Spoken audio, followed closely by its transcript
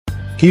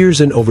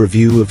Here's an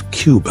overview of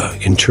Cuba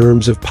in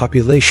terms of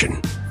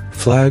population,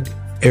 flag,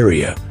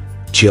 area,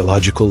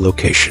 geological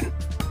location.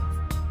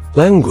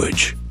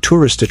 Language,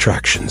 tourist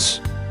attractions,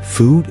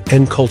 food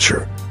and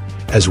culture,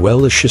 as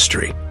well as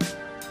history.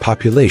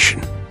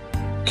 Population.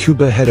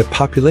 Cuba had a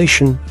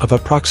population of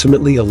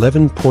approximately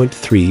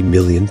 11.3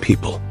 million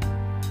people.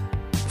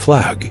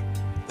 Flag.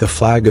 The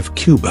flag of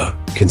Cuba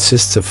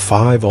consists of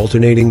 5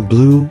 alternating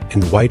blue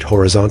and white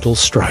horizontal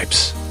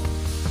stripes,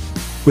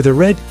 with a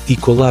red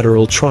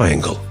equilateral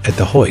triangle at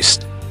the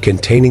hoist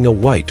containing a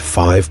white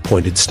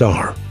 5-pointed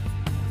star.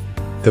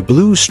 The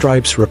blue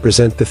stripes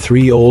represent the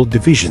 3 old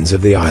divisions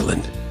of the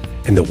island,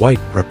 and the white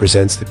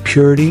represents the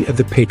purity of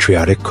the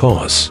patriotic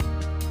cause.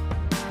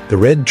 The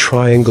red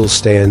triangle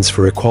stands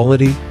for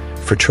equality,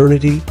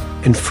 fraternity,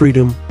 and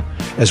freedom,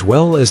 as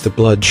well as the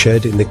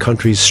bloodshed in the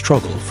country's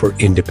struggle for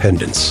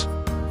independence.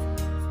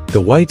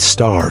 The white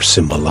star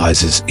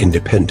symbolizes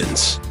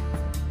independence.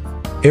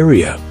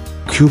 Area.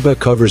 Cuba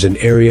covers an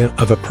area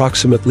of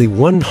approximately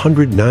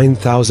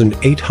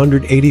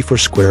 109,884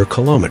 square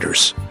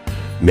kilometers,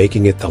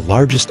 making it the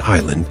largest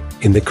island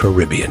in the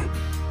Caribbean.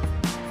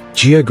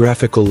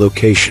 Geographical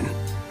location.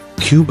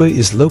 Cuba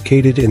is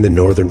located in the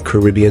northern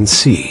Caribbean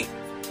Sea,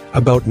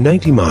 about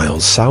 90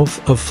 miles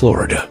south of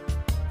Florida.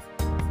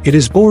 It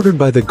is bordered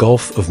by the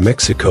Gulf of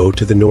Mexico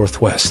to the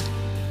northwest,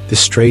 the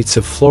Straits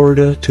of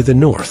Florida to the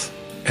north,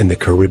 and the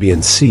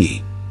Caribbean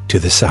Sea to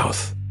the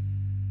south.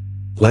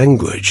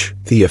 Language.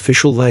 The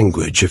official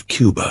language of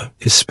Cuba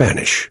is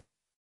Spanish.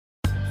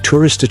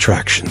 Tourist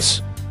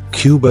attractions.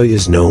 Cuba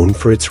is known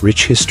for its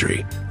rich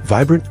history,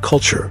 vibrant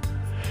culture,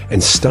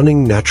 and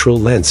stunning natural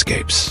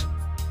landscapes.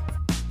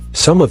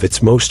 Some of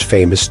its most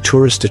famous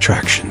tourist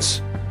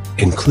attractions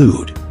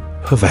include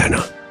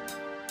Havana.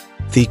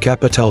 The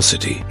capital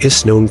city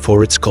is known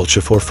for its culture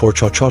for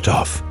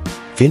Forchachotov,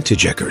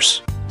 vintage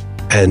eggers,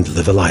 and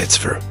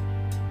Livelitsver.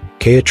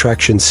 Key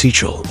attraction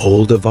Sichel,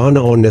 Old Havana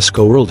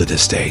UNESCO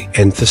Worldadiste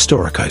and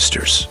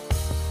Historikeisters.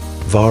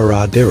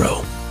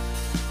 Varadero.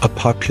 A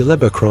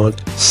populebacrant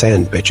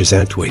sandbeches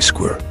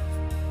antweesquer.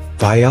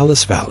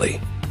 Vialis Valley,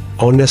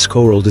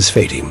 UNESCO Worldes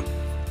Fatim,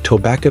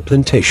 tobacco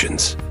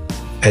plantations,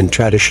 and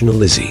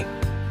traditionalizy.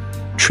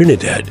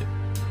 Trinidad.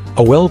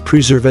 A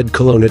well-preserved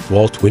colonet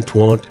Walt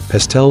Wintwant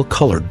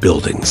pastel-colored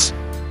buildings,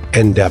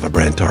 and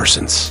Davabrant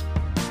arsons.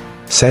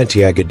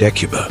 Santiago de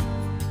Cuba.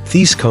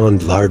 The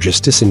second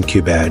largest in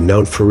Cuba,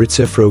 known for its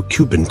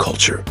Afro-Cuban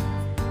culture,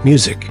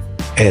 music,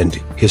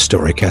 and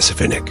historic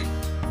Asafinic.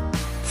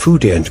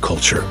 Food and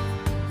culture.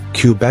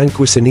 Cuban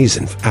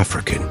cuisine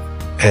African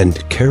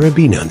and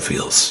Caribbean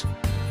feels.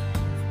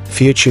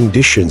 Featuring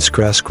dishes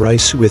grass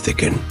rice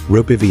withican,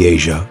 ropa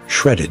vieja,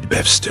 shredded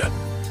befsta,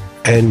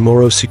 and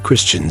Morosi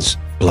Christians,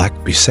 Black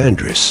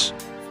Bisandris.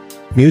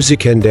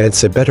 Music and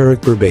dance a better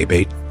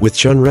berbabate with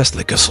John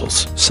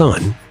Reslicassel's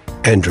son,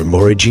 Andrew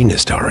Morigina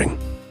starring.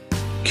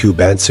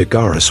 Cuban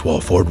cigars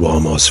Walford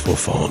Wamos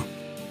Fofom.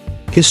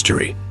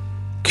 History.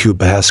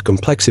 Cuba has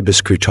complexibus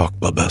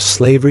Baba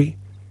slavery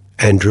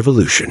and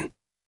revolution.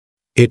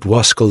 It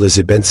was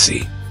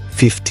Colizibensi,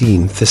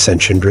 15th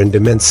century and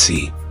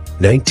Demensi,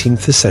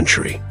 19th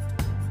century,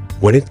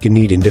 when it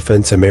gained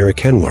independence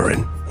American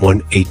Warren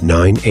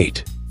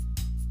 1898.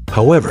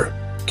 However,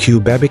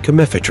 Cuba became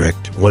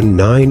effectrect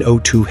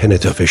 1902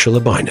 Henet official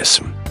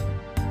abinism.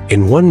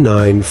 In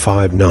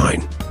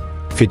 1959,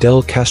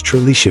 Fidel Castro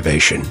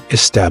Lichivation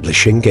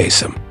establishing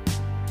Gaysum.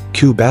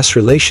 Cuba's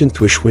relation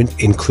Twishwint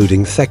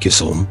including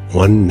Thecusulm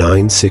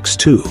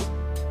 1962.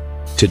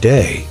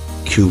 Today,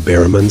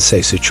 Cuberman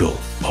Sesichul,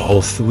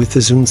 all with the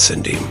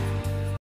Zunsendim.